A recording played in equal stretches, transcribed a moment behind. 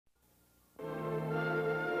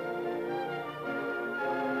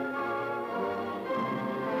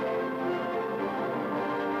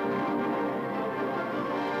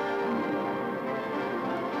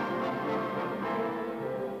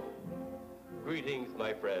Greetings,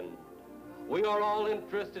 my friend. We are all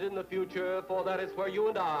interested in the future, for that is where you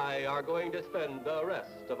and I are going to spend the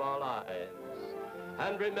rest of our lives.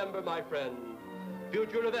 And remember, my friend,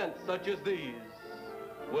 future events such as these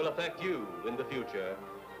will affect you in the future.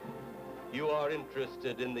 You are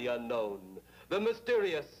interested in the unknown, the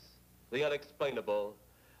mysterious, the unexplainable.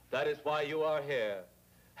 That is why you are here.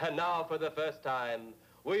 And now, for the first time,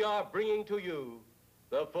 we are bringing to you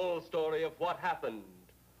the full story of what happened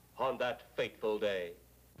on that fateful day.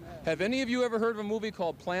 Have any of you ever heard of a movie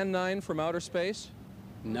called Plan 9 from Outer Space?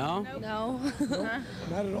 No. Nope. No.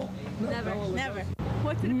 Not at all. Never. Never.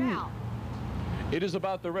 What's it about? It is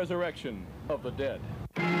about the resurrection of the dead.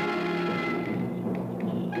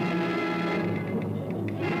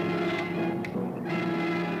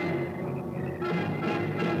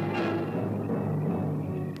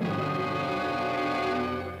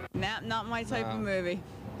 Not my type of movie.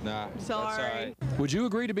 Nah. Sorry. That's all right. Would you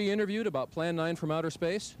agree to be interviewed about Plan 9 from Outer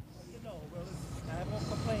Space? I won't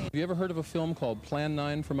complain. Have you ever heard of a film called Plan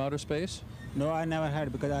 9 from Outer Space? No, I never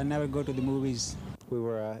heard because I never go to the movies. We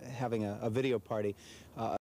were having a video party.